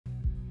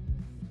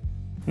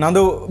Now,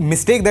 the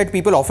mistake that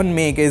people often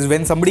make is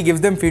when somebody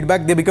gives them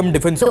feedback, they become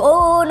defensive. So,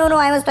 oh, no,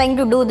 I was trying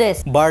to do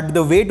this. But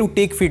the way to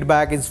take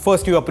feedback is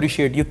first you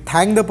appreciate, you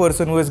thank the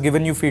person who has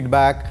given you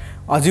feedback,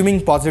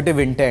 assuming positive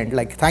intent,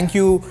 like thank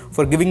you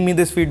for giving me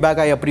this feedback,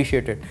 I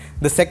appreciate it.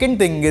 The second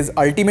thing is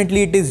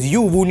ultimately it is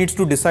you who needs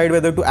to decide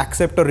whether to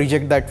accept or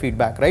reject that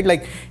feedback, right?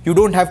 Like you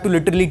don't have to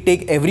literally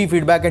take every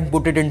feedback and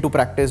put it into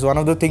practice. One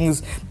of the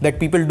things that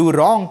people do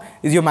wrong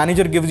is your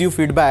manager gives you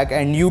feedback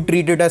and you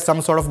treat it as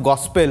some sort of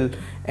gospel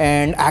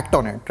and act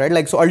on it, right?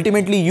 Like so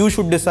ultimately you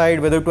should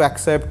decide whether to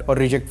accept or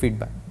reject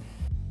feedback.